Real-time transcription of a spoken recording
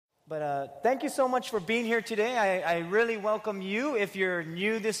But thank you so much for being here today. I really welcome you. If you're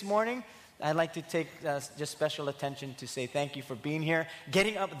new this morning, I'd like to take just special attention to say thank you for being here,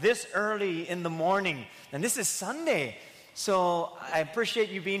 getting up this early in the morning. And this is Sunday, so I appreciate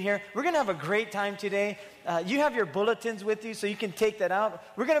you being here. We're going to have a great time today. You have your bulletins with you, so you can take that out.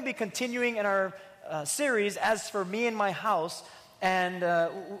 We're going to be continuing in our series, As for Me and My House. And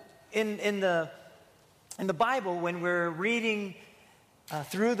in the Bible, when we're reading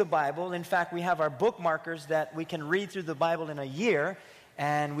through the Bible, in fact, we have our bookmarkers that we can read through the Bible in a year,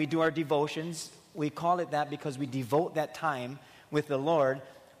 and we do our devotions. We call it that because we devote that time with the Lord.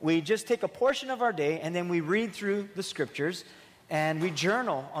 We just take a portion of our day, and then we read through the scriptures, and we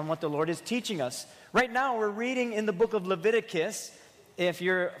journal on what the Lord is teaching us. Right now, we're reading in the book of Leviticus, if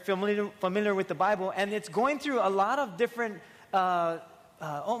you're familiar with the Bible, and it's going through a lot of different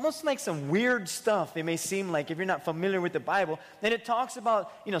almost like some weird stuff. It may seem like if you're not familiar with the Bible. Then it talks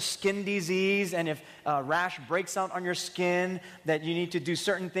about, skin disease, and if a rash breaks out on your skin, that you need to do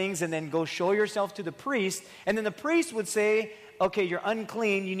certain things and then go show yourself to the priest. And then the priest would say, okay, you're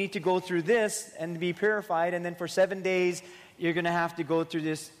unclean. You need to go through this and be purified. And then for 7 days, you're going to have to go through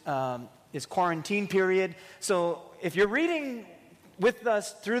this quarantine period. So if you're reading with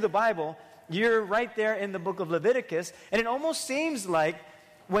us through the Bible, you're right there in the book of Leviticus. And it almost seems like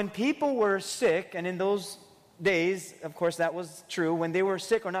when people were sick, and in those days, of course, that was true. When they were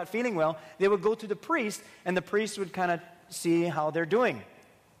sick or not feeling well, they would go to the priest, and the priest would kind of see how they're doing.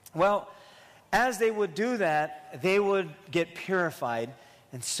 Well, as they would do that, they would get purified,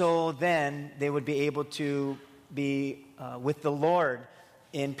 and so then they would be able to be with the Lord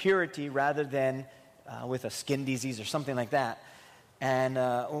in purity rather than with a skin disease or something like that. And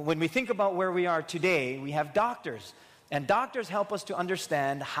when we think about where we are today, we have doctors. And doctors help us to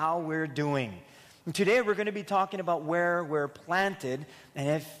understand how we're doing. And today we're going to be talking about where we're planted.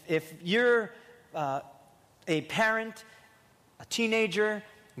 And if you're a parent, a teenager,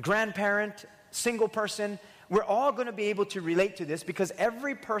 grandparent, single person, we're all going to be able to relate to this because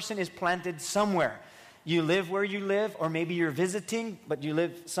every person is planted somewhere. You live where you live, or maybe you're visiting, but you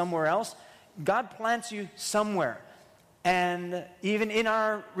live somewhere else. God plants you somewhere. And even in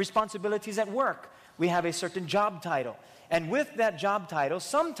our responsibilities at work, we have a certain job title. And with that job title,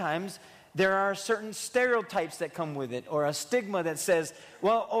 sometimes there are certain stereotypes that come with it, or a stigma that says,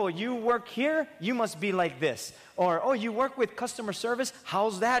 well, you work here, you must be like this. Or, you work with customer service,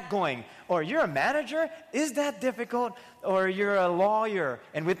 how's that going? Or, you're a manager, is that difficult? Or, you're a lawyer,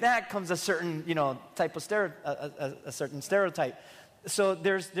 and with that comes a certain, type of a certain stereotype. So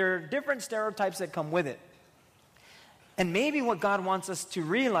there are different stereotypes that come with it. And maybe what God wants us to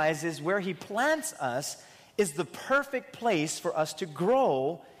realize is where He plants us is the perfect place for us to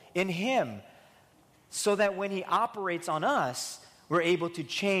grow in Him, so that when He operates on us, we're able to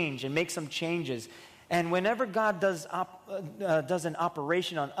change and make some changes. And whenever God does an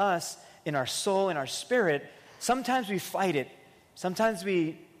operation on us, in our soul, in our spirit, sometimes we fight it. Sometimes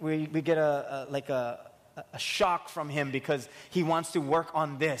we get a shock from Him because He wants to work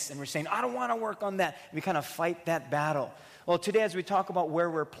on this. And we're saying, I don't want to work on that. We kind of fight that battle. Well, today as we talk about where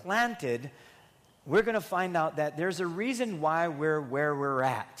we're planted, we're going to find out that there's a reason why we're where we're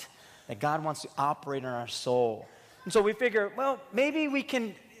at. That God wants to operate in our soul. And so we figure, maybe we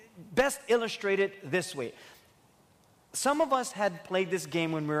can best illustrate it this way. Some of us had played this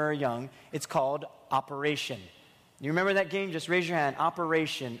game when we were young. It's called Operation. You remember that game? Just raise your hand.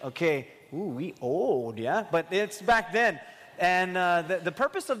 Operation. Okay. Ooh, we old, yeah? But it's back then. And the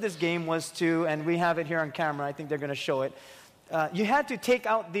purpose of this game was to, and we have it here on camera, I think they're going to show it. You had to take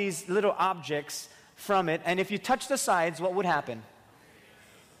out these little objects from it, and if you touch the sides, what would happen?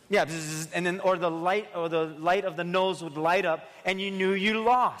 Yeah, and then or the light of the nose would light up, and you knew you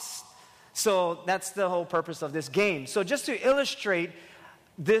lost. So that's the whole purpose of this game. So just to illustrate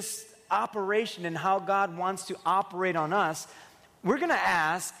this operation and how God wants to operate on us, we're going to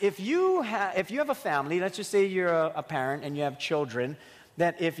ask, if you have a family, let's just say you're a parent and you have children,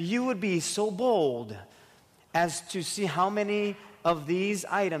 that if you would be so bold as to see how many of these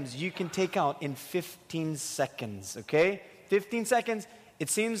items you can take out in 15 seconds, okay? 15 seconds, it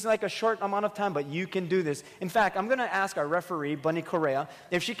seems like a short amount of time, but you can do this. In fact, I'm going to ask our referee, Bunny Correa,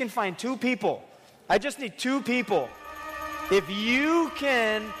 if she can find 2 people. I just need 2 people. If you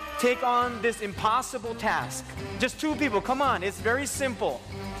can take on this impossible task, just 2 people, come on, it's very simple.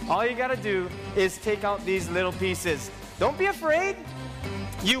 All you got to do is take out these little pieces. Don't be afraid.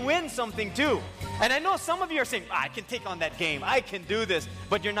 You win something too. And I know some of you are saying, I can take on that game. I can do this.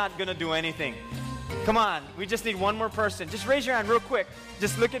 But you're not going to do anything. Come on. We just need one more person. Just raise your hand real quick.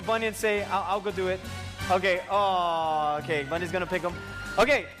 Just look at Bunny and say, I'll go do it. Okay. Oh, okay. Bunny's going to pick them.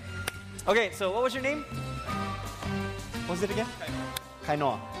 Okay. Okay, so what was your name? What was it again?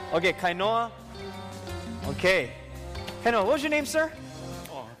 Kainoa. Okay, Kainoa. Okay. Kainoa, what was your name, sir?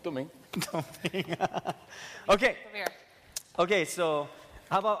 Oh, Tuming. Okay. Come here. Okay, so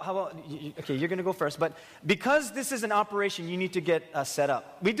how about okay, you're going to go first, but because this is an operation, you need to get set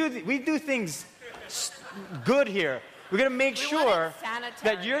up. We do things good here. We're going to make sure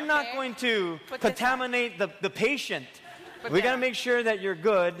that you're not going to contaminate the patient. We got to make sure that you're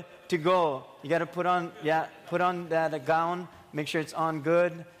good to go. You got to put on that gown, make sure it's on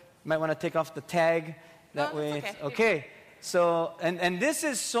good. You might want to take off the tag. That way okay. it's okay. So, and this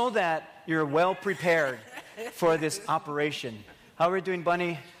is so that you're well prepared for this operation. How are we doing,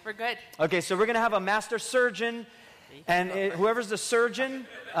 Bunny? We're good. Okay, so we're going to have a master surgeon, and whoever's the surgeon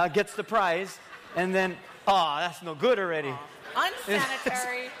gets the prize. And then, that's no good already.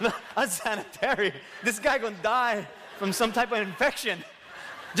 Unsanitary. Unsanitary. This guy going to die from some type of infection.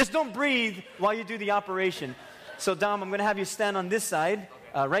 Just don't breathe while you do the operation. So, Dom, I'm going to have you stand on this side,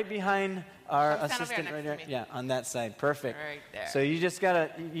 right behind our assistant right there. Yeah, on that side. Perfect. Right there. So you just gotta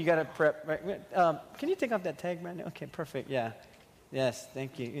prep. Right. Can you take off that tag, Brandon? Okay, perfect. Yeah. Yes,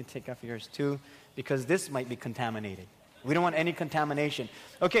 thank you. You can take off yours too, because this might be contaminated. We don't want any contamination.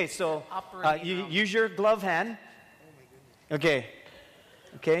 Okay, so you use your glove hand. Okay.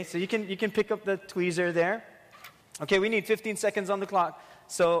 Okay, so you can pick up the tweezer there. Okay, we need 15 seconds on the clock.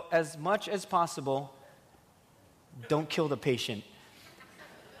 So as much as possible, don't kill the patient.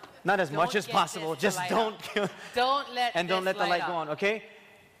 Not as much as possible. Just don't kill. Don't let the light go on. Okay?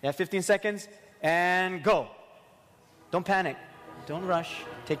 Yeah, 15 seconds and go. Don't panic. Don't rush.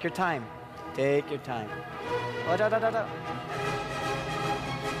 Take your time. Take your time.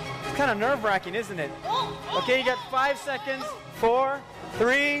 It's kind of nerve-wracking, isn't it? Okay, you got 5 seconds. 4,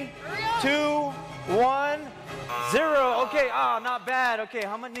 3, 2, 1, 0. Okay, not bad. Okay,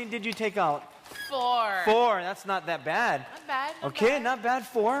 how many did you take out? 4. 4. That's not that bad. Not bad. Okay, not bad.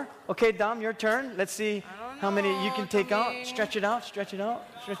 4. Okay, Dom, your turn. Let's see how many you can take out. Stretch it out. Stretch it out.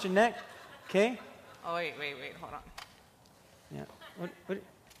 Stretch your neck. Okay. Oh, wait. Hold on. Yeah. What?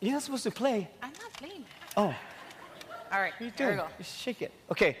 You're not supposed to play. I'm not playing. Oh. All right. What are you Here doing? we go. Just shake it.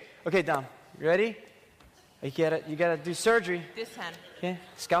 Okay, Dom. You ready? You gotta do surgery. This hand. Okay.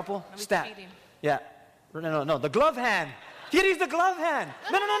 Scalpel. Let me Stab. feed him. Yeah. No. The glove hand. You gotta use the glove hand.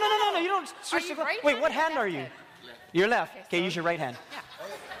 No. You don't switch the glove. right Wait, hand what or hand left are you? hand? Your left. Okay, Okay, so- use your right hand.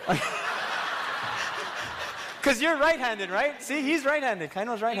 Yeah. Because you're right-handed, right? See, he's right-handed.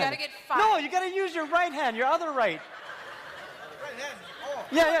 Kaino's right-handed. get 5. No, you gotta use your right hand, your other right. Right hand. Oh.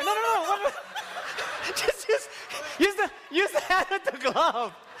 Yeah. No. Just use the hand with the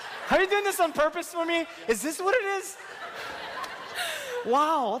glove. Are you doing this on purpose for me? Is this what it is?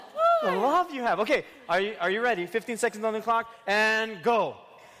 Wow, what the love you have. Okay, are you ready? 15 seconds on the clock and go.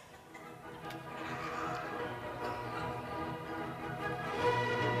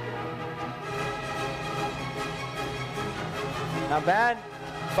 Not bad.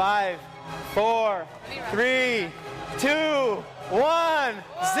 5, 4, 3, 2, 1, 0.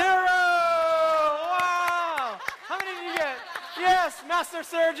 Wow! How many did you get? Yes, master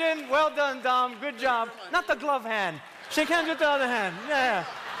surgeon. Well done, Dom. Good job. Not the glove hand. Shake hands with the other hand. Yeah.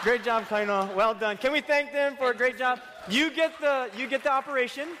 Great job, Kaino. Well done. Can we thank them for a great job? You get the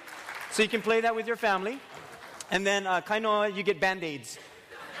operation, so you can play that with your family. And then Kaino, you get Band-Aids.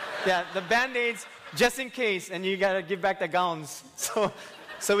 Yeah, the Band-Aids just in case, and you gotta give back the gowns.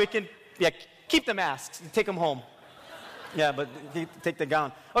 So we can keep the masks and take them home. Yeah, but take the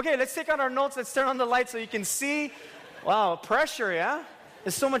gown. Okay, let's take out our notes. Let's turn on the light so you can see. Wow, pressure, yeah?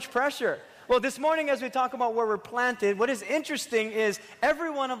 There's so much pressure. Well, this morning as we talk about where we're planted, what is interesting is every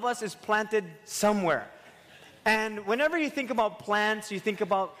one of us is planted somewhere. And whenever you think about plants, you think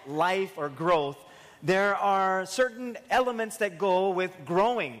about life or growth, there are certain elements that go with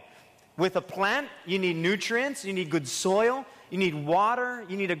growing. With a plant, you need nutrients, you need good soil, you need water,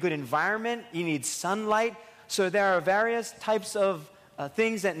 you need a good environment, you need sunlight. So there are various types of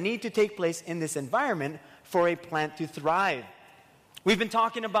things that need to take place in this environment for a plant to thrive. We've been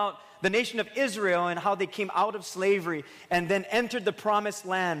talking about the nation of Israel and how they came out of slavery and then entered the promised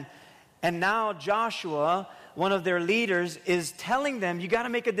land. And now Joshua, one of their leaders, is telling them, you got to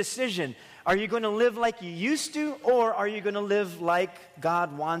make a decision. Are you going to live like you used to, or are you going to live like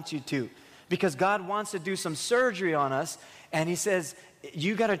God wants you to? Because God wants to do some surgery on us, and he says,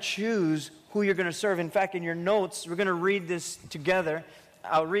 you got to choose who you're going to serve. In fact, in your notes, we're going to read this together.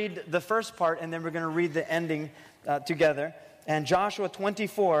 I'll read the first part, and then we're going to read the ending together. And Joshua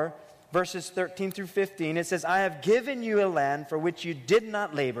 24, verses 13 through 15, it says, I have given you a land for which you did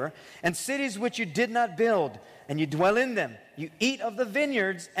not labor, and cities which you did not build, and you dwell in them. you eat of the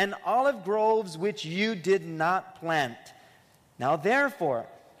vineyards and olive groves which you did not plant. Now therefore,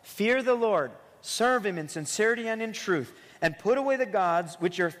 fear the Lord, serve him in sincerity and in truth, and put away the gods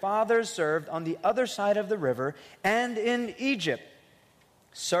which your fathers served on the other side of the river and in Egypt.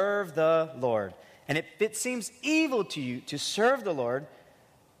 Serve the Lord. And if it seems evil to you to serve the Lord,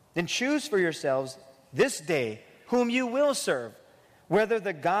 then choose for yourselves this day whom you will serve, whether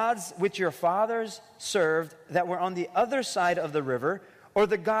the gods which your fathers served that were on the other side of the river, or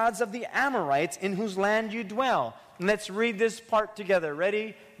the gods of the Amorites in whose land you dwell. And let's read this part together.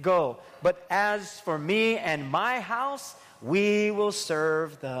 Ready? Go. But as for me and my house, we will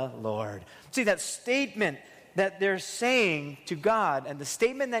serve the Lord. See, that statement that they're saying to God, and the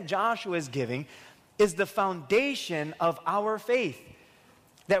statement that Joshua is giving, is the foundation of our faith.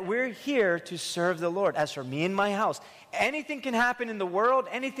 That we're here to serve the Lord. As for me and my house, anything can happen in the world,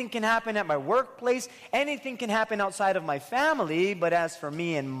 anything can happen at my workplace, anything can happen outside of my family, but as for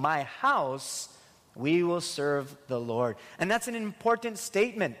me and my house, we will serve the Lord. And that's an important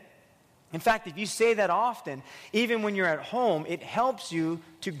statement. In fact, if you say that often, even when you're at home, it helps you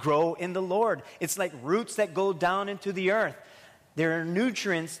to grow in the Lord. It's like roots that go down into the earth. There are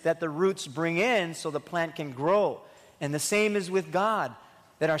nutrients that the roots bring in so the plant can grow. And the same is with God,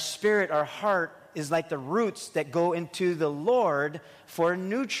 that our spirit, our heart, is like the roots that go into the Lord for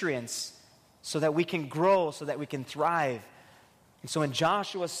nutrients so that we can grow, so that we can thrive. And so when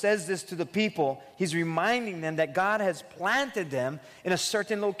Joshua says this to the people, he's reminding them that God has planted them in a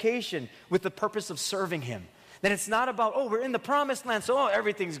certain location with the purpose of serving him. That it's not about, oh, we're in the promised land, so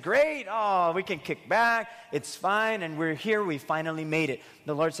everything's great. Oh, we can kick back. It's fine, and we're here. We finally made it.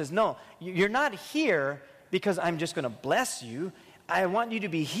 The Lord says, no, you're not here because I'm just going to bless you. I want you to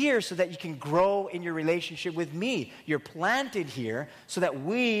be here so that you can grow in your relationship with me. You're planted here so that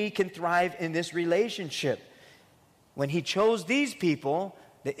we can thrive in this relationship. When he chose these people,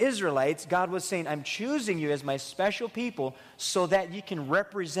 the Israelites, God was saying, I'm choosing you as my special people so that you can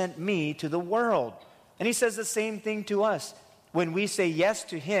represent me to the world. And he says the same thing to us. When we say yes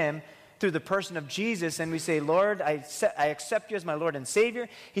to him through the person of Jesus and we say, Lord, I accept you as my Lord and Savior,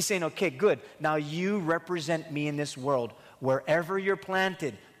 he's saying, okay, good. Now you represent me in this world. Wherever you're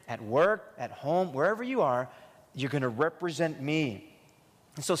planted, at work, at home, wherever you are, you're going to represent me.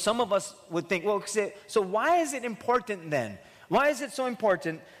 And so some of us would think, well, so why is it important then? Why is it so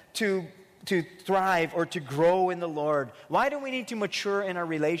important to thrive or to grow in the Lord? Why do we need to mature in our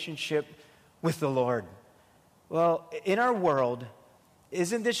relationship with the Lord? Well, in our world,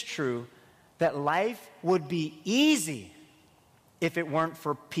 isn't this true that life would be easy if it weren't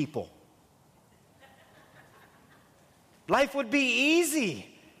for people? Life would be easy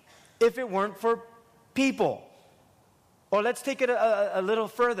if it weren't for people. Or let's take it a little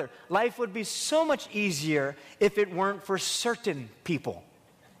further. Life would be so much easier if it weren't for certain people.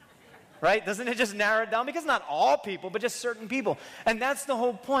 Right? Doesn't it just narrow it down? Because not all people, but just certain people. And that's the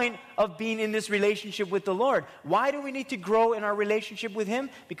whole point of being in this relationship with the Lord. Why do we need to grow in our relationship with him?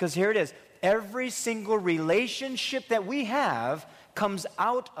 Because here it is. Every single relationship that we have comes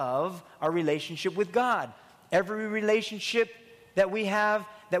out of our relationship with God. Every relationship that we have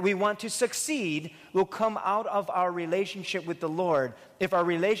that we want to succeed will come out of our relationship with the Lord. If our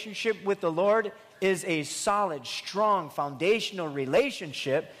relationship with the Lord is a solid, strong, foundational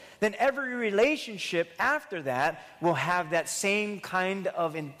relationship, then every relationship after that will have that same kind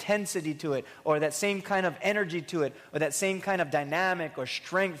of intensity to it, or that same kind of energy to it, or that same kind of dynamic or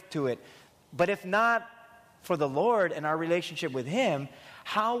strength to it. But if not for the Lord and our relationship with him,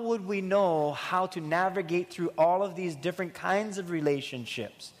 how would we know how to navigate through all of these different kinds of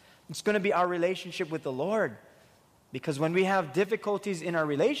relationships? It's going to be our relationship with the Lord. Because when we have difficulties in our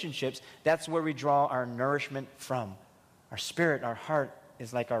relationships, that's where we draw our nourishment from. Our spirit, our heart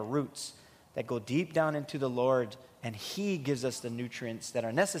is like our roots that go deep down into the Lord, and he gives us the nutrients that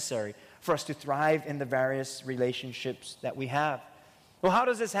are necessary for us to thrive in the various relationships that we have. Well, how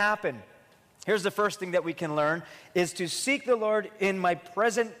does this happen? Here's the first thing that we can learn, is to seek the Lord in my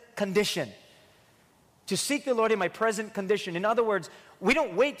present condition. To seek the Lord in my present condition. In other words, we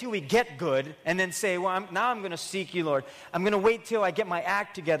don't wait till we get good and then say, well, now I'm going to seek you, Lord. I'm going to wait till I get my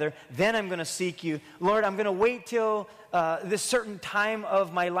act together, then I'm going to seek you. Lord, I'm going to wait till this certain time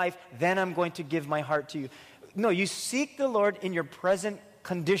of my life, then I'm going to give my heart to you. No, you seek the Lord in your present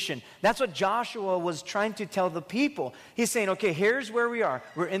condition. That's what Joshua was trying to tell the people. He's saying, okay, here's where we are.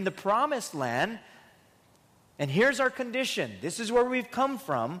 We're in the promised land, and here's our condition. This is where we've come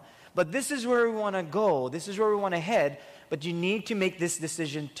from, but this is where we want to go. This is where we want to head, but you need to make this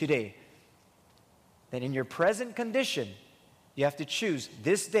decision today. That in your present condition, you have to choose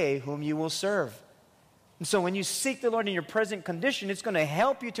this day whom you will serve. And so when you seek the Lord in your present condition, it's going to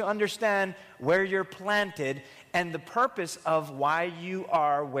help you to understand where you're planted and the purpose of why you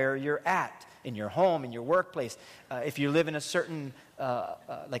are where you're at, in your home, in your workplace. If you live in a certain,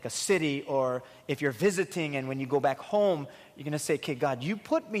 like a city, or if you're visiting and when you go back home, you're going to say, okay, God, you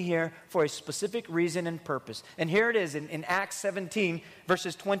put me here for a specific reason and purpose. And here it is in Acts 17,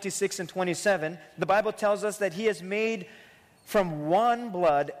 verses 26 and 27. The Bible tells us that He has made from one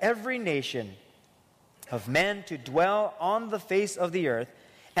blood every nation of men to dwell on the face of the earth,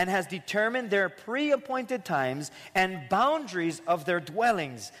 and has determined their pre-appointed times and boundaries of their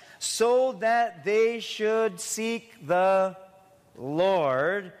dwellings, so that they should seek the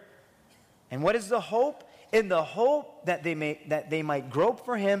Lord. And what is the hope? In the hope that they might grope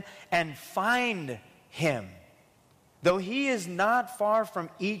for Him and find Him, though He is not far from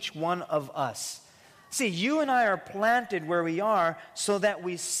each one of us. See, you and I are planted where we are so that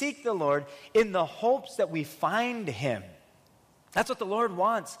we seek the Lord in the hopes that we find Him. That's what the Lord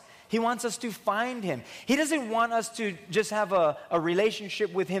wants. He wants us to find Him. He doesn't want us to just have a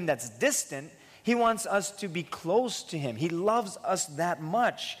relationship with Him that's distant. He wants us to be close to Him. He loves us that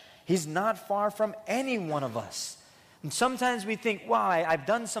much. He's not far from any one of us. And sometimes we think, wow, I've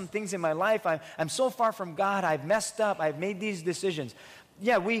done some things in my life. I'm so far from God. I've messed up. I've made these decisions.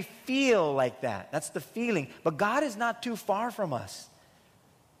 Yeah, we feel like that. That's the feeling. But God is not too far from us.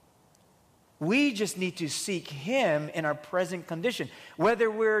 We just need to seek Him in our present condition. Whether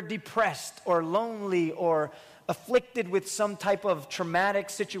we're depressed or lonely or afflicted with some type of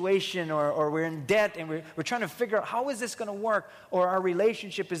traumatic situation, or we're in debt and we're trying to figure out how is this going to work, or our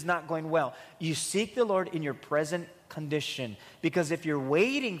relationship is not going well. You seek the Lord in your present condition. Because if you're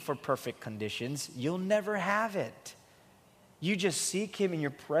waiting for perfect conditions, you'll never have it. You just seek Him in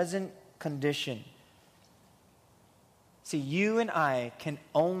your present condition. See, you and I can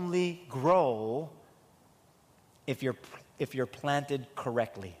only grow if you're planted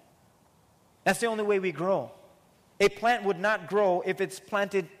correctly. That's the only way we grow. A plant would not grow if it's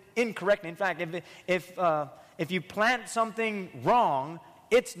planted incorrectly. In fact, if you plant something wrong,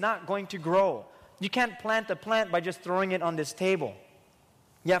 it's not going to grow. You can't plant a plant by just throwing it on this table.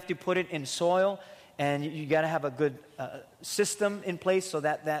 You have to put it in soil, and you got to have a good system in place so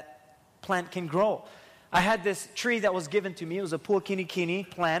that plant can grow. I had this tree that was given to me. It was a puakinikini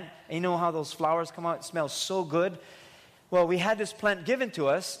plant. And you know how those flowers come out? It smells so good. Well, we had this plant given to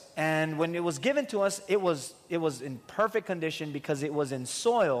us, and when it was given to us, it was in perfect condition because it was in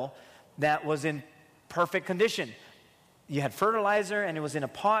soil that was in perfect condition. You had fertilizer, and it was in a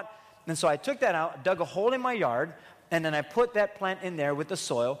pot. And so I took that out, dug a hole in my yard, and then I put that plant in there with the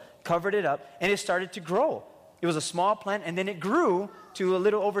soil, covered it up, and it started to grow. It was a small plant, and then it grew to a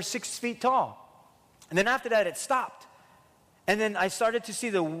little over 6 feet tall. And then after that, it stopped. And then I started to see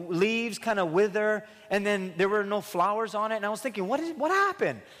the leaves kind of wither, and then there were no flowers on it. And I was thinking, what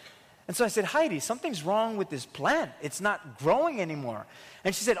happened? And so I said, Heidi, something's wrong with this plant. It's not growing anymore.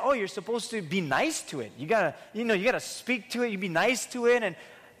 And she said, oh, you're supposed to be nice to it. You gotta speak to it. You be nice to it. And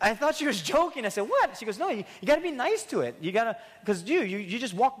I thought she was joking. I said, what? She goes, no, you gotta be nice to it. You gotta, because you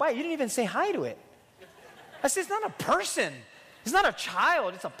just walk by. You didn't even say hi to it. I said, it's not a person. It's not a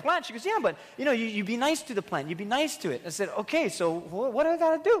child, it's a plant. She goes, yeah, but, you be nice to the plant. You be nice to it. I said, okay, so what do I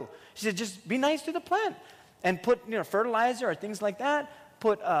got to do? She said, just be nice to the plant. And put, fertilizer or things like that.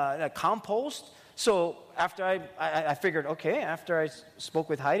 Put a compost. So after I figured, okay, after I spoke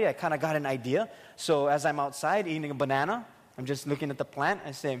with Heidi, I kind of got an idea. So as I'm outside eating a banana, I'm just looking at the plant.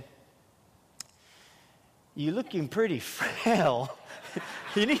 I say, you're looking pretty frail.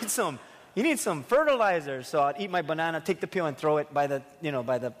 You need some fertilizer. So I'd eat my banana, take the peel, and throw it by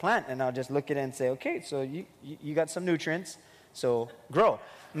the plant. And I'll just look at it and say, okay, so you got some nutrients, so grow.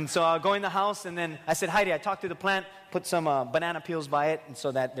 And so I'll go in the house, and then I said, Heidi, I talked to the plant, put some banana peels by it, and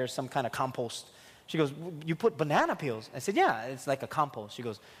so that there's some kind of compost. She goes, you put banana peels? I said, yeah, it's like a compost. She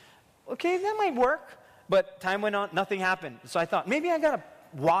goes, okay, that might work. But time went on, nothing happened. So I thought, maybe I got to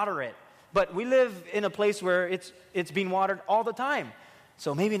water it. But we live in a place where it's being watered all the time.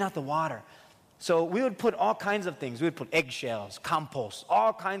 So maybe not the water. So we would put all kinds of things. We would put eggshells, compost,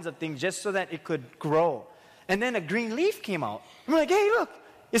 all kinds of things just so that it could grow. And then a green leaf came out. I'm like, hey, look,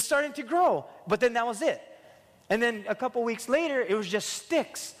 it's starting to grow. But then that was it. And then a couple weeks later, it was just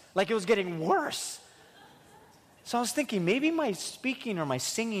sticks, like it was getting worse. So I was thinking, maybe my speaking or my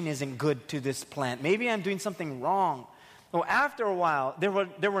singing isn't good to this plant. Maybe I'm doing something wrong. Well, after a while, there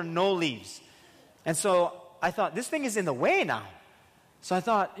were no leaves. And so I thought, this thing is in the way now. So I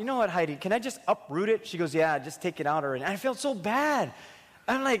thought, you know what, Heidi, can I just uproot it? She goes, yeah, just take it out already. And I felt so bad.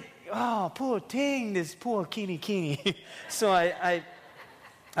 I'm like, oh, poor thing, this poor kini. So I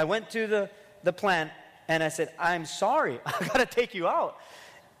went to the plant, And I said, I'm sorry, I gotta take you out.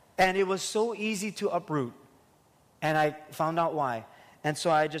 And it was so easy to uproot. And I found out why. And so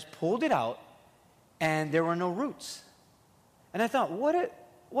I just pulled it out, and there were no roots. And I thought,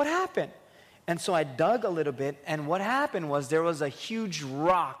 what happened? And so I dug a little bit, and what happened was there was a huge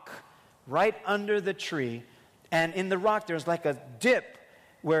rock right under the tree. And in the rock, there was like a dip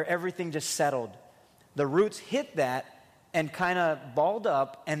where everything just settled. The roots hit that and kind of balled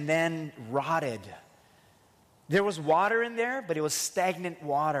up and then rotted. There was water in there, but it was stagnant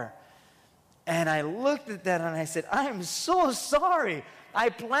water. And I looked at that and I said, I am so sorry. I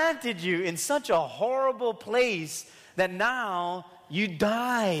planted you in such a horrible place that now you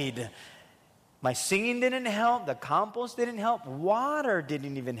died. My singing didn't help. The compost didn't help. Water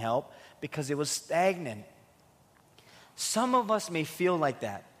didn't even help because it was stagnant. Some of us may feel like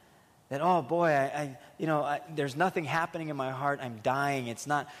that. That, oh boy, there's nothing happening in my heart. I'm dying.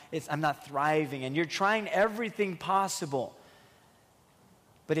 I'm not thriving. And you're trying everything possible.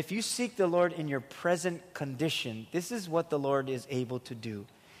 But if you seek the Lord in your present condition, this is what the Lord is able to do.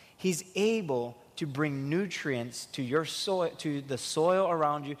 He's able to bring nutrients to your soil, to the soil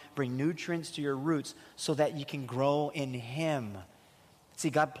around you, bring nutrients to your roots so that you can grow in Him. See,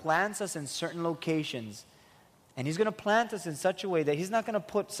 God plants us in certain locations, and He's going to plant us in such a way that He's not going to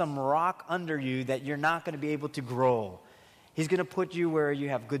put some rock under you that you're not going to be able to grow. He's going to put you where you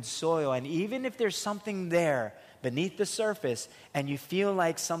have good soil, and even if there's something there beneath the surface and you feel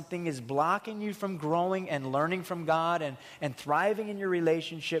like something is blocking you from growing and learning from God and thriving in your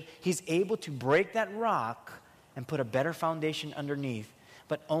relationship, He's able to break that rock and put a better foundation underneath.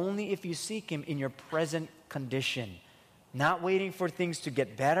 But only if you seek Him in your present condition. Not waiting for things to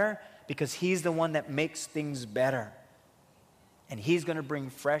get better, because He's the one that makes things better. And He's going to bring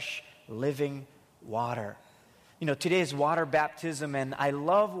fresh, living water. Today is water baptism, and I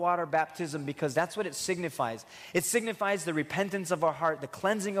love water baptism because that's what it signifies. It signifies the repentance of our heart, the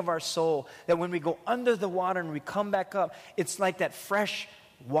cleansing of our soul, that when we go under the water and we come back up, it's like that fresh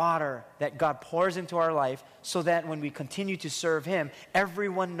water that God pours into our life so that when we continue to serve Him,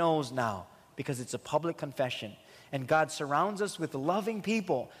 everyone knows now because it's a public confession. And God surrounds us with loving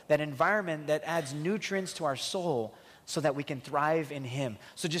people, that environment that adds nutrients to our soul so that we can thrive in Him.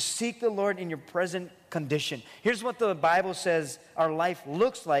 So just seek the Lord in your present condition. Here's what the Bible says our life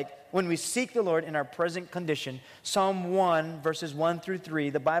looks like when we seek the Lord in our present condition. Psalm 1, verses 1 through 3,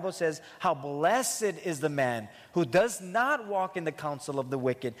 the Bible says, how blessed is the man who does not walk in the counsel of the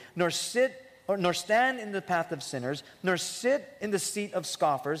wicked, nor stand in the path of sinners, nor sit in the seat of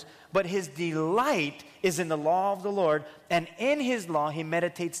scoffers, but his delight is in the law of the Lord, and in His law he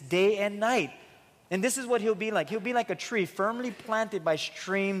meditates day and night. And this is what he'll be like. He'll be like a tree firmly planted by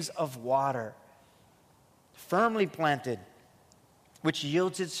streams of water. Firmly planted, which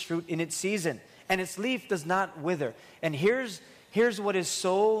yields its fruit in its season, and its leaf does not wither. And here's what is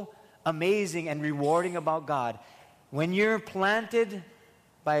so amazing and rewarding about God. When you're planted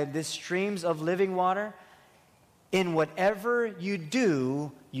by the streams of living water, in whatever you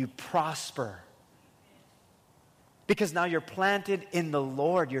do, you prosper. Because now you're planted in the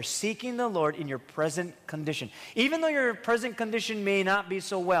Lord. You're seeking the Lord in your present condition. Even though your present condition may not be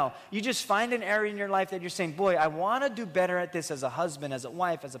so well, you just find an area in your life that you're saying, boy, I want to do better at this as a husband, as a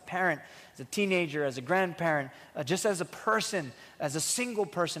wife, as a parent, as a teenager, as a grandparent, just as a person, as a single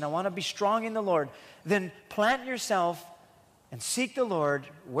person. I want to be strong in the Lord. Then plant yourself and seek the Lord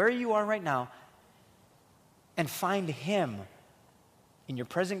where you are right now and find Him in your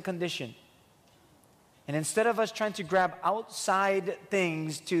present condition. And instead of us trying to grab outside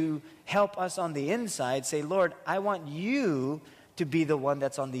things to help us on the inside, say, Lord, I want You to be the one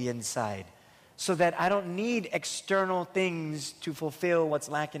that's on the inside so that I don't need external things to fulfill what's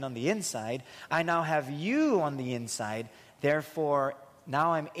lacking on the inside. I now have You on the inside. Therefore,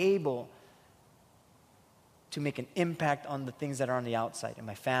 now I'm able to make an impact on the things that are on the outside, in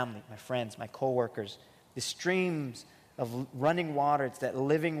my family, my friends, my coworkers, the streams of running water. It's that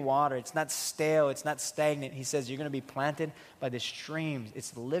living water. It's not stale. It's not stagnant. He says you're going to be planted by the streams.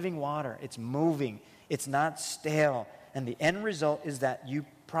 It's living water. It's moving. It's not stale. And the end result is that you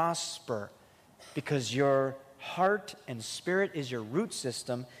prosper because your heart and spirit is your root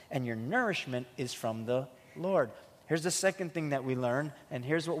system and your nourishment is from the Lord. Here's the second thing that we learn, and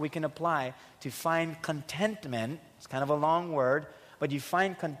here's what we can apply to find contentment. It's kind of a long word, but you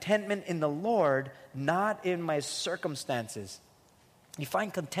find contentment in the Lord, not in my circumstances. You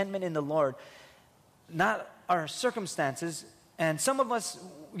find contentment in the Lord, not our circumstances. And some of us,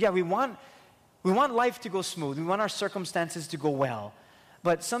 we want life to go smooth. We want our circumstances to go well.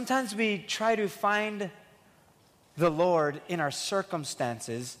 But sometimes we try to find the Lord in our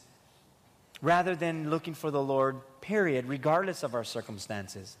circumstances rather than looking for the Lord, period, regardless of our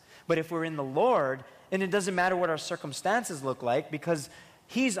circumstances. But if we're in the Lord, and it doesn't matter what our circumstances look like because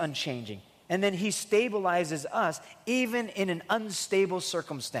He's unchanging. And then He stabilizes us even in an unstable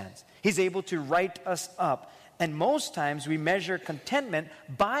circumstance. He's able to right us up. And most times we measure contentment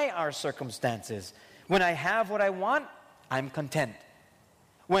by our circumstances. When I have what I want, I'm content.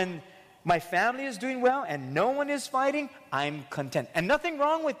 When my family is doing well and no one is fighting, I'm content. And nothing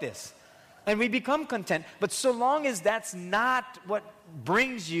wrong with this. And we become content. But so long as that's not what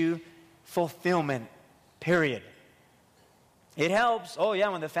brings you fulfillment, period. It helps. Oh yeah,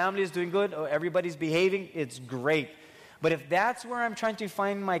 when the family is doing good, oh, everybody's behaving, it's great. But if that's where I'm trying to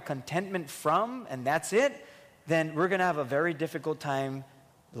find my contentment from, and that's it, then we're going to have a very difficult time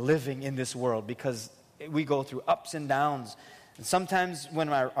living in this world because we go through ups and downs. And sometimes when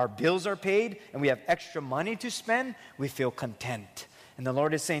our bills are paid and we have extra money to spend, we feel content. And the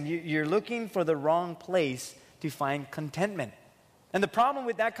Lord is saying, you're looking for the wrong place to find contentment. And the problem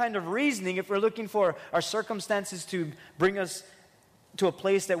with that kind of reasoning, if we're looking for our circumstances to bring us to a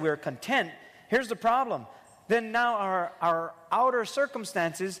place that we're content, here's the problem. Then now our outer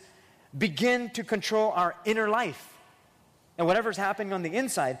circumstances begin to control our inner life and whatever's happening on the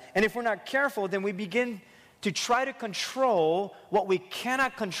inside. And if we're not careful, then we begin to try to control what we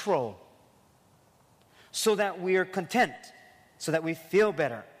cannot control so that we are content, so that we feel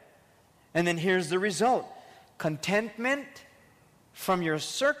better. And then here's the result. Contentment from your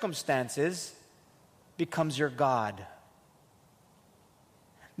circumstances becomes your God.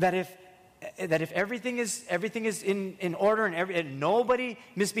 That if everything is in order and nobody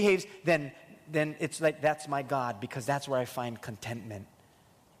misbehaves, then it's like that's my God because that's where I find contentment.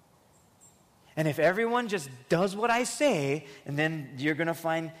 And if everyone just does what I say, and then you're gonna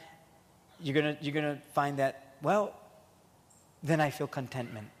find that, well, then I feel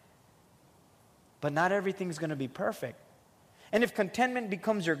contentment. But not everything's gonna be perfect. And if contentment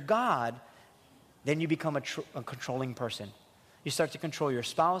becomes your God, then you become a controlling person. You start to control your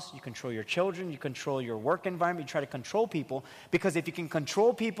spouse, you control your children, you control your work environment, you try to control people. Because if you can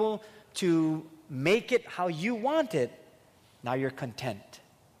control people to make it how you want it, now you're content.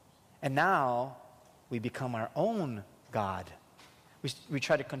 And now we become our own God. We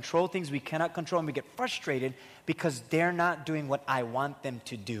try to control things we cannot control, and we get frustrated because they're not doing what I want them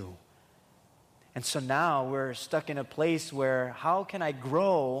to do. And so now we're stuck in a place where how can I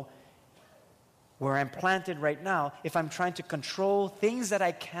grow where I'm planted right now if I'm trying to control things that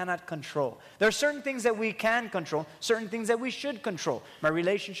I cannot control? There are certain things that we can control, certain things that we should control. My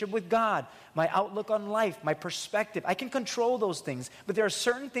relationship with God, my outlook on life, my perspective. I can control those things, but there are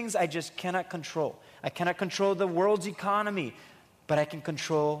certain things I just cannot control. I cannot control the world's economy, but I can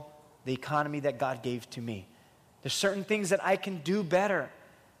control the economy that God gave to me. There's certain things that I can do better.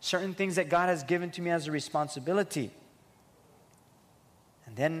 Certain things that God has given to me as a responsibility.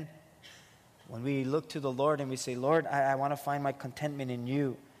 And then when we look to the Lord and we say, Lord, I want to find my contentment in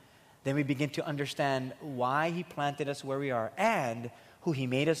you, then we begin to understand why He planted us where we are and who He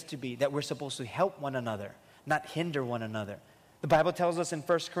made us to be, that we're supposed to help one another, not hinder one another. The Bible tells us in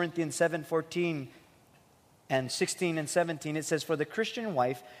 1 Corinthians 7:14 and 16 and 17, it says, for the Christian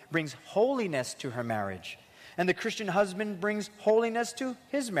wife brings holiness to her marriage, and the Christian husband brings holiness to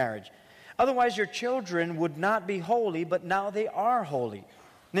his marriage. Otherwise, your children would not be holy, but now they are holy.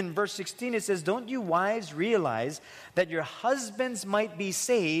 And in verse 16, it says, don't you wives realize that your husbands might be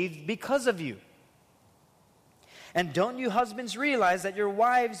saved because of you? And don't you husbands realize that your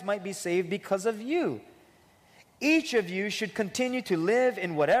wives might be saved because of you? Each of you should continue to live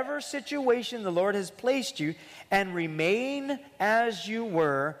in whatever situation the Lord has placed you and remain as you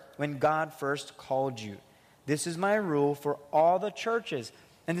were when God first called you. This is my rule for all the churches.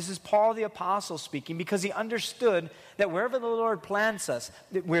 And this is Paul the Apostle speaking because he understood that wherever the Lord plants us,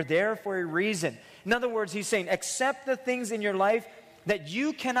 that we're there for a reason. In other words, he's saying, accept the things in your life that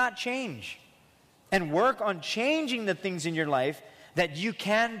you cannot change and work on changing the things in your life that you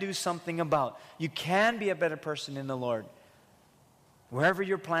can do something about. You can be a better person in the Lord. Wherever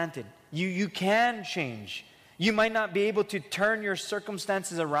you're planted, you can change. You might not be able to turn your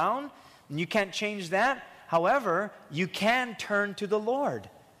circumstances around, and you can't change that. However, you can turn to the Lord.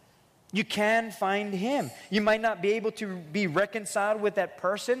 You can find Him. You might not be able to be reconciled with that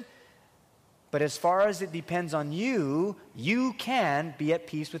person, but as far as it depends on you, you can be at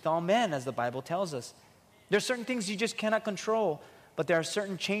peace with all men, as the Bible tells us. There are certain things you just cannot control, but there are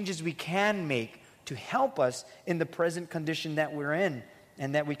certain changes we can make to help us in the present condition that we're in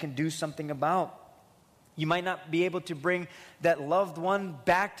and that we can do something about. You might not be able to bring that loved one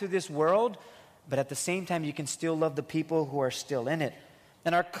back to this world, but at the same time, you can still love the people who are still in it.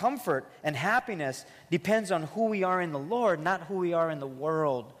 And our comfort and happiness depends on who we are in the Lord, not who we are in the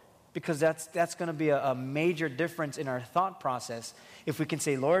world. Because that's going to be a major difference in our thought process. If we can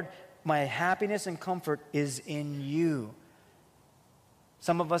say, Lord, my happiness and comfort is in you.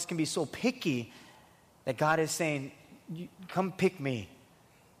 Some of us can be so picky that God is saying, come pick me.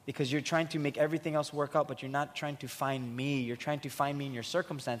 Because you're trying to make everything else work out, but you're not trying to find me. You're trying to find me in your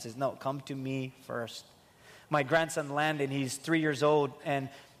circumstances. No, come to me first. My grandson Landon, he's 3 years old, and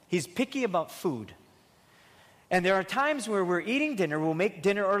he's picky about food. And there are times where we're eating dinner, we'll make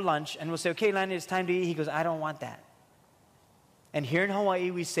dinner or lunch, and we'll say, okay, Landon, it's time to eat. He goes, I don't want that. And here in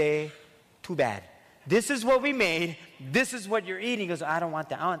Hawaii, we say, too bad. This is what we made. This is what you're eating. He goes, I don't want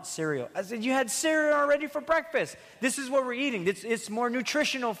that. I want cereal. I said, you had cereal already for breakfast. This is what we're eating. It's more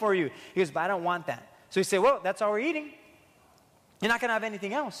nutritional for you. He goes, but I don't want that. So we say, well, that's all we're eating. You're not going to have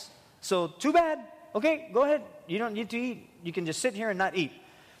anything else. So too bad. Okay, go ahead. You don't need to eat. You can just sit here and not eat.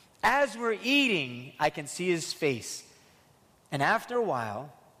 As we're eating, I can see his face. And after a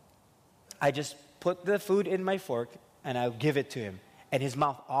while, I just put the food in my fork and I'll give it to him. And his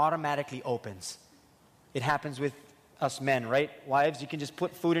mouth automatically opens. It happens with us men, right? Wives, you can just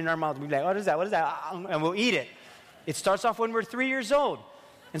put food in our mouth. We'll be like, what is that? What is that? And we'll eat it. It starts off when we're 3 years old.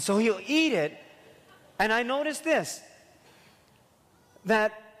 And so he'll eat it. And I noticed this,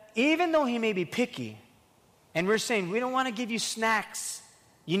 that even though he may be picky, and we're saying, we don't want to give you snacks.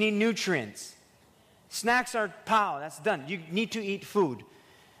 You need nutrients. Snacks are pow, that's done. You need to eat food.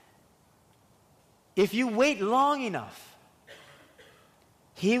 If you wait long enough,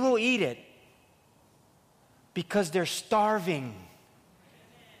 he will eat it because they're starving.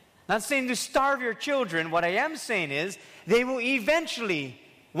 Not saying to starve your children. What I am saying is they will eventually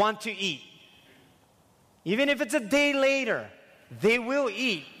want to eat. Even if it's a day later, they will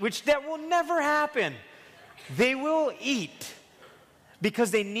eat, which that will never happen. They will eat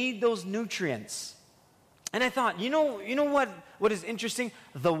because they need those nutrients. And I thought, you know what is interesting?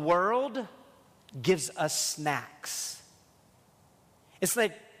 The world gives us snacks. It's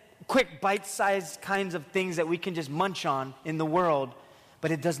like quick bite-sized kinds of things that we can just munch on in the world,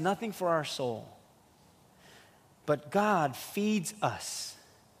 but it does nothing for our soul. But God feeds us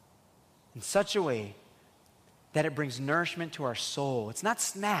in such a way that it brings nourishment to our soul. It's not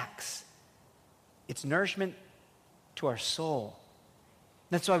snacks. It's nourishment to our soul.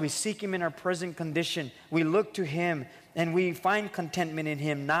 That's why we seek Him in our present condition. We look to Him and we find contentment in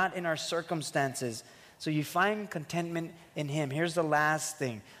Him, not in our circumstances. So you find contentment in Him. Here's the last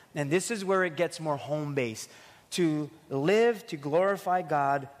thing. And this is where it gets more home-based. To live to glorify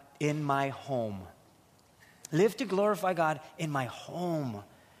God in my home. Live to glorify God in my home.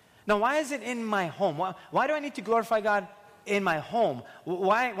 Now, why is it in my home? Why do I need to glorify God in my home?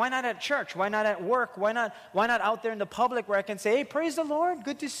 Why not at church? Why not at work? Why not out there in the public where I can say, hey, praise the Lord.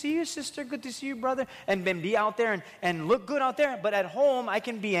 Good to see you, sister. Good to see you, brother. And then be out there and look good out there. But at home, I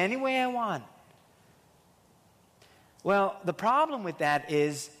can be any way I want. Well, the problem with that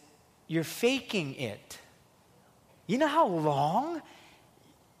is you're faking it. You know how long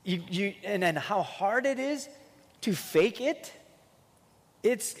and how hard it is to fake it?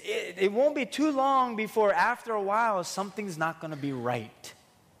 It won't be too long before after a while something's not going to be right.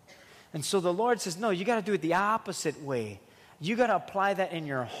 And so the Lord says, no, you got to do it the opposite way. You got to apply that in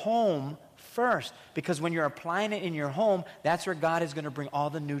your home first, because when you're applying it in your home, that's where God is going to bring all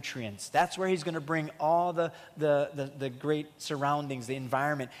the nutrients. That's where He's going to bring all the great surroundings, the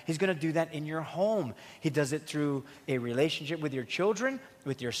environment. He's going to do that in your home. He does it through a relationship with your children,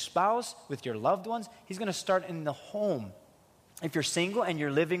 with your spouse, with your loved ones. He's going to start in the home. If you're single and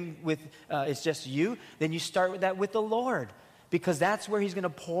you're living with, it's just you, then you start with that with the Lord, because that's where He's going to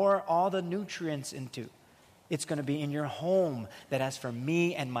pour all the nutrients into. It's going to be in your home that as for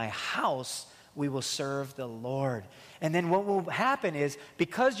me and my house, we will serve the Lord. And then what will happen is,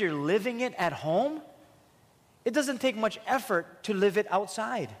 because you're living it at home, it doesn't take much effort to live it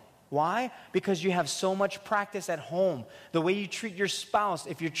outside. Why? Because you have so much practice at home. The way you treat your spouse,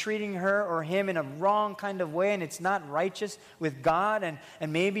 if you're treating her or him in a wrong kind of way and it's not righteous with God,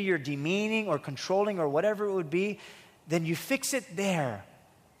 and maybe you're demeaning or controlling or whatever it would be, then you fix it there.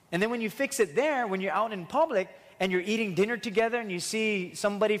 And then when you fix it there, when you're out in public and you're eating dinner together and you see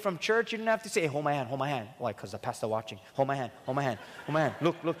somebody from church, you don't have to say, hey, hold my hand, hold my hand. Why? Because the pastor watching. Hold my hand, hold my hand, hold my hand.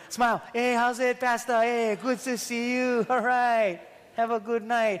 Look, smile. Hey, how's it, pastor? Hey, good to see you. All right. Have a good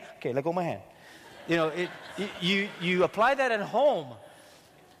night. Okay, let go of my hand. You apply that at home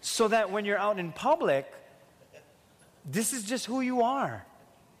so that when you're out in public, this is just who you are.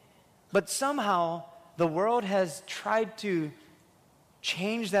 But somehow the world has tried to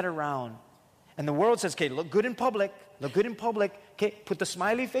change that around. And the world says, okay, look good in public. Okay, put the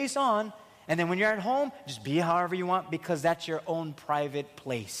smiley face on, and then when you're at home, just be however you want because that's your own private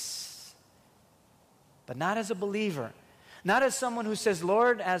place. But not as a believer. Not as someone who says,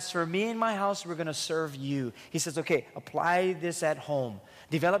 Lord, as for me and my house, we're going to serve you. He says, okay, apply this at home.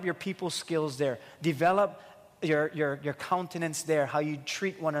 Develop your people skills there. Develop your countenance there, how you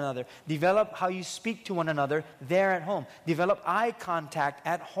treat one another. Develop how you speak to one another there at home. Develop eye contact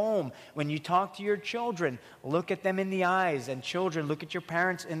at home. When you talk to your children, look at them in the eyes. And children, look at your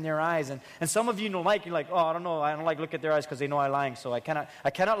parents in their eyes. And some of you don't like, you're like, oh, I don't know, I don't like look at their eyes because they know I'm lying. So I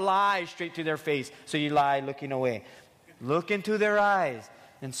cannot lie straight to their face. So you lie looking away. Look into their eyes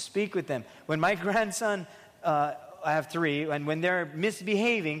and speak with them. When my grandson, I have 3, and when they're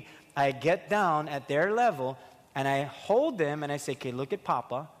misbehaving, I get down at their level and I hold them and I say, okay, look at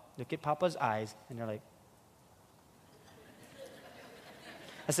Papa. Look at Papa's eyes. And they're like,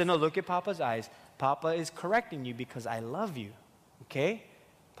 I said, no, look at Papa's eyes. Papa is correcting you because I love you. Okay?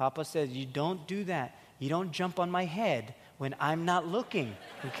 Papa says, you don't do that. You don't jump on my head when I'm not looking.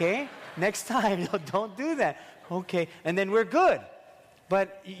 Okay? Next time, don't do that. Okay, and then we're good.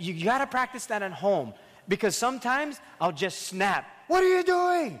 But you got to practice that at home because sometimes I'll just snap. What are you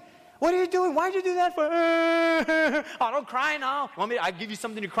doing? What are you doing? Why'd you do that for? Oh, don't cry now. Want me? I give you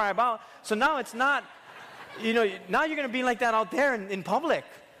something to cry about. So now it's not, now you're going to be like that out there in public.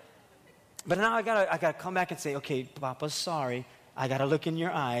 But now I gotta come back and say, okay, Papa's sorry. I got to look in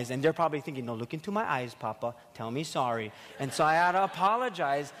your eyes. And they're probably thinking, no, look into my eyes, Papa. Tell me sorry. And so I had to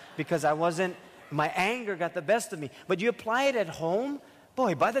apologize because my anger got the best of me. But you apply it at home,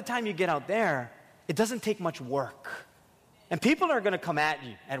 boy, by the time you get out there, it doesn't take much work. And people are going to come at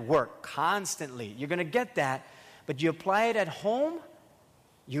you at work constantly. You're going to get that. But you apply it at home,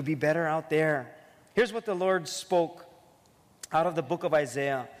 you'll be better out there. Here's what the Lord spoke out of the book of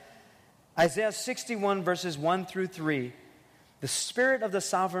Isaiah. Isaiah 61 verses 1 through 3. The Spirit of the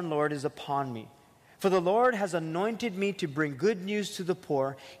Sovereign Lord is upon me. For the Lord has anointed me to bring good news to the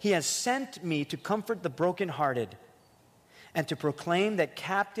poor. He has sent me to comfort the brokenhearted and to proclaim that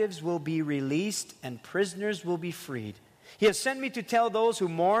captives will be released and prisoners will be freed. He has sent me to tell those who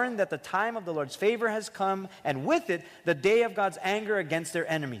mourn that the time of the Lord's favor has come, and with it, the day of God's anger against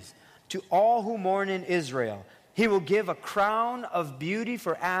their enemies. To all who mourn in Israel, He will give a crown of beauty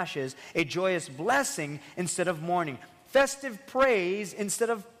for ashes, a joyous blessing instead of mourning, festive praise instead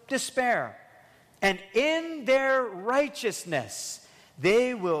of despair. And in their righteousness,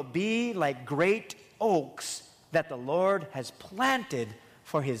 they will be like great oaks that the Lord has planted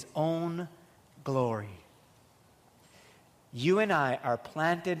for His own glory. You and I are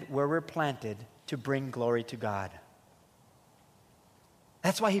planted where we're planted to bring glory to God.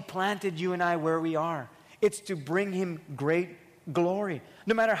 That's why He planted you and I where we are. It's to bring Him great glory.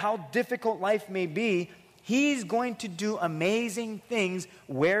 No matter how difficult life may be, He's going to do amazing things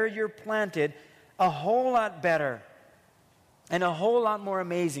where you're planted, a whole lot better and a whole lot more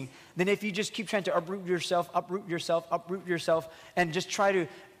amazing than if you just keep trying to uproot yourself, and just try to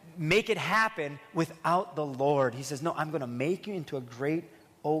make it happen without the Lord. He says, no, I'm going to make you into a great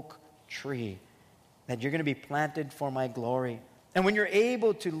oak tree, that you're going to be planted for my glory. And when you're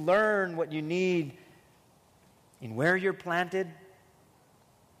able to learn what you need in where you're planted,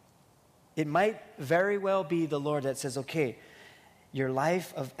 it might very well be the Lord that says, okay, your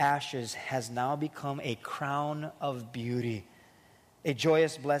life of ashes has now become a crown of beauty, a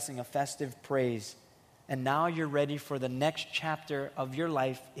joyous blessing, a festive praise. And now you're ready for the next chapter of your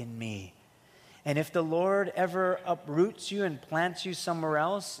life in me. And if the Lord ever uproots you and plants you somewhere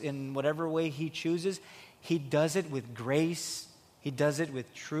else in whatever way He chooses, He does it with grace, He does it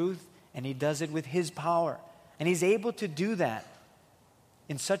with truth, and He does it with His power. And He's able to do that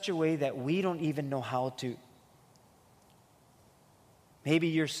in such a way that we don't even know how to. Maybe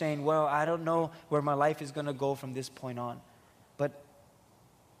you're saying, well, I don't know where my life is going to go from this point on. But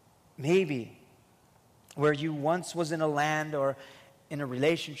maybe where you once was in a land or in a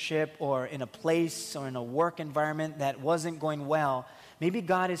relationship or in a place or in a work environment that wasn't going well, maybe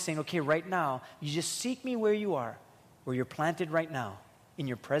God is saying, okay, right now, you just seek me where you are, where you're planted right now, in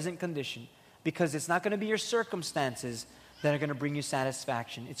your present condition, because it's not going to be your circumstances that are going to bring you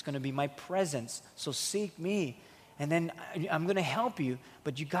satisfaction. It's going to be my presence. So seek me. And then I'm going to help you,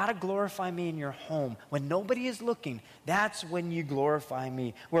 but you got to glorify me in your home. When nobody is looking, that's when you glorify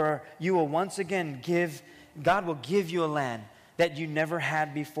me. Where you will once again God will give you a land that you never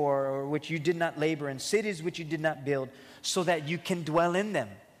had before, or which you did not labor in, cities which you did not build, so that you can dwell in them.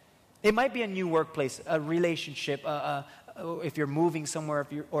 It might be a new workplace, a relationship, if you're moving somewhere,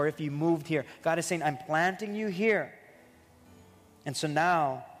 if you moved here. God is saying, I'm planting you here. And so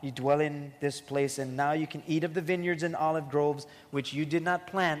now you dwell in this place, and now you can eat of the vineyards and olive groves which you did not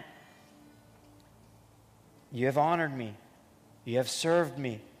plant. You have honored me. You have served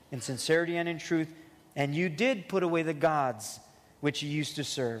me in sincerity and in truth, and you did put away the gods which you used to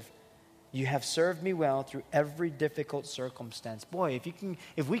serve. You have served me well through every difficult circumstance. Boy,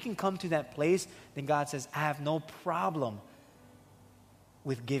 if we can come to that place, then God says, I have no problem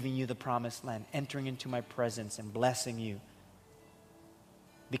with giving you the promised land, entering into my presence and blessing you.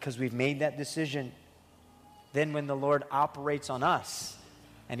 Because we've made that decision. Then when the Lord operates on us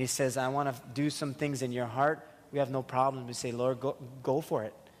and He says, I want to do some things in your heart, we have no problem. We say, Lord, go for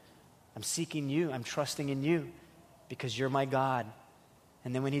it. I'm seeking you. I'm trusting in you because you're my God.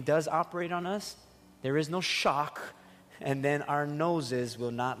 And then when He does operate on us, there is no shock, and then our noses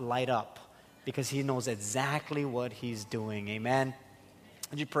will not light up because He knows exactly what He's doing. Amen.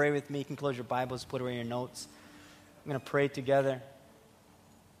 Would you pray with me? You can close your Bibles, put away your notes. I'm going to pray together.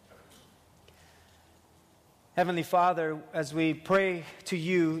 Heavenly Father, as we pray to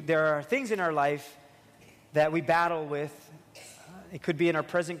you, there are things in our life that we battle with. It could be in our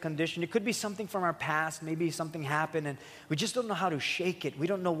present condition. It could be something from our past. Maybe something happened and we just don't know how to shake it. We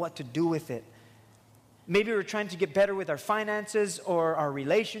don't know what to do with it. Maybe we're trying to get better with our finances or our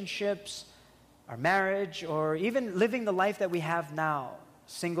relationships, our marriage, or even living the life that we have now.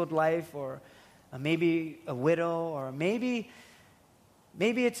 Singled life, or maybe a widow, or maybe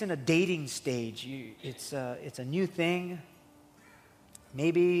it's in a dating stage. It's a new thing.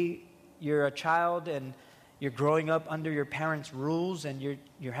 Maybe you're a child and you're growing up under your parents' rules and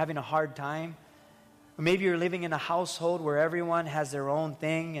you're having a hard time. Or maybe you're living in a household where everyone has their own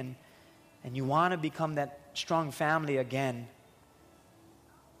thing and you want to become that strong family again.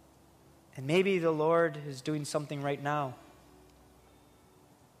 And maybe the Lord is doing something right now.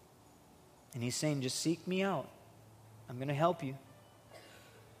 And He's saying, just seek me out. I'm going to help you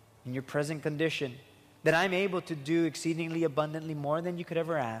in your present condition, that I'm able to do exceedingly abundantly more than you could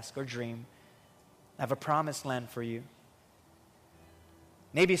ever ask or dream. I have a promised land for you.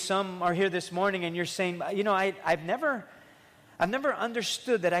 Maybe some are here this morning and you're saying, I've never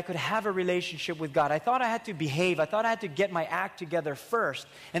understood that I could have a relationship with God. I thought I had to behave. I thought I had to get my act together first,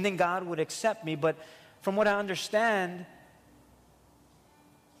 and then God would accept me. But from what I understand,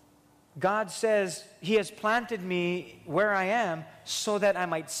 God says He has planted me where I am so that I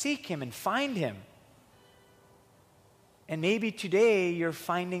might seek Him and find Him. And maybe today you're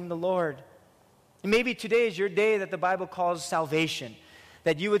finding the Lord. And maybe today is your day that the Bible calls salvation,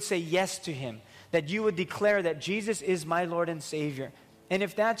 that you would say yes to Him, that you would declare that Jesus is my Lord and Savior. And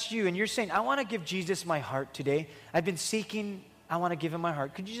if that's you and you're saying, I want to give Jesus my heart today, I've been seeking, I want to give Him my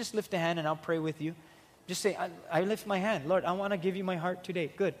heart. Could you just lift a hand and I'll pray with you? Just say, I lift my hand. Lord, I want to give you my heart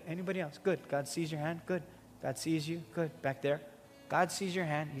today. Good. Anybody else? Good. God sees your hand. Good. God sees you. Good. Back there. God sees your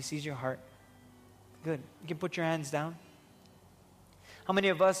hand. He sees your heart. Good. You can put your hands down. How many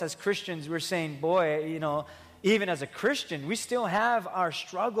of us as Christians, we're saying, boy, even as a Christian, we still have our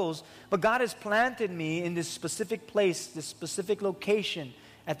struggles, but God has planted me in this specific place, this specific location,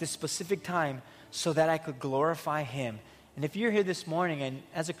 at this specific time, so that I could glorify Him. And if you're here this morning and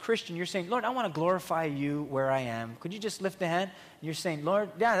as a Christian, you're saying, Lord, I want to glorify you where I am. Could you just lift a hand? And you're saying, Lord,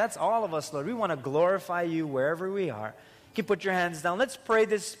 yeah, that's all of us, Lord. We want to glorify you wherever we are. You can put your hands down. Let's pray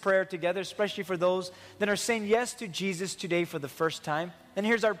this prayer together, especially for those that are saying yes to Jesus today for the first time. And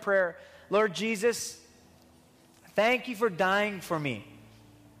here's our prayer. Lord Jesus, thank you for dying for me.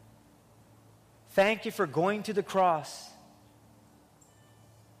 Thank you for going to the cross,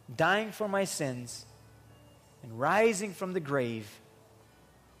 dying for my sins, and rising from the grave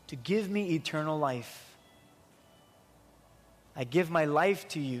to give me eternal life. I give my life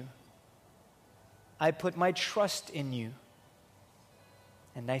to you. I put my trust in you.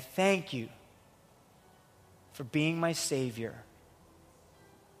 And I thank you for being my Savior.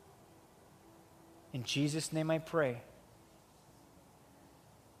 In Jesus' name I pray.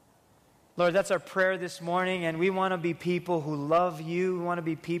 Lord, that's our prayer this morning, and we want to be people who love you. We want to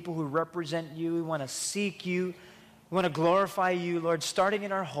be people who represent you. We want to seek you. We want to glorify you, Lord, starting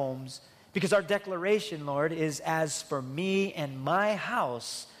in our homes, because our declaration, Lord, is as for me and my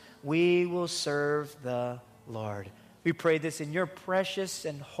house, we will serve the Lord. We pray this in your precious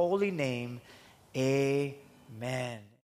and holy name. Amen.